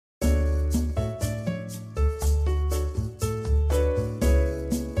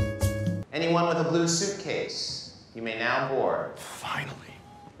Anyone with a blue suitcase, you may now board. Finally.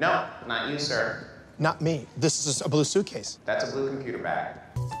 No, not you, sir. Not me. This is a blue suitcase. That's a blue computer bag.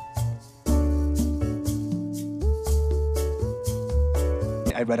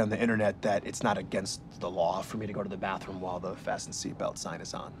 I read on the internet that it's not against the law for me to go to the bathroom while the fasten seatbelt sign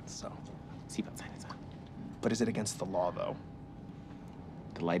is on, so. Seatbelt sign is on. But is it against the law, though?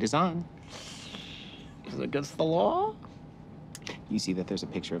 The light is on. Is it against the law? You see that there's a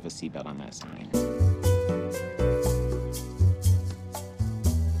picture of a seatbelt on that sign.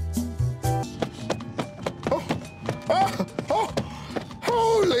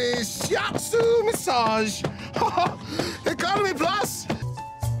 Holy shiatsu massage! Economy Plus!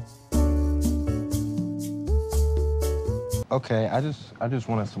 Okay, I just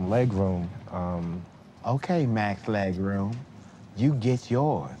wanted some leg room. Okay, Max Legroom, you get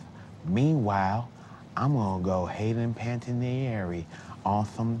yours. Meanwhile, I'm gonna go Hayden Panettiere on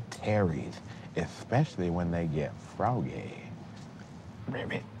some Terry's, especially when they get froggy.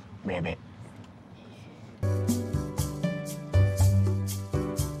 Ribbit, ribbit.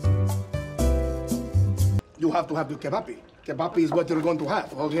 You have to have the kebapi. Kebapi is what you're going to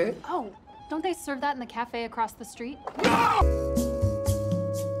have, okay? Oh, don't they serve that in the cafe across the street?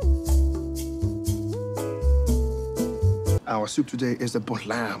 Our soup today is the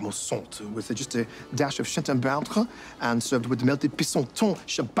bourlin mousson with just a dash of Châteaubriand and served with melted pissenton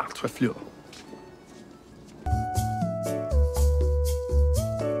Châteaubriand fleur.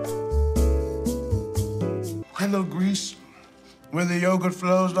 Hello, Greece, where the yogurt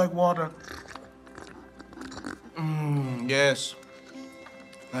flows like water. Yes.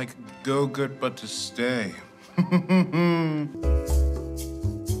 Like go-good, but to stay.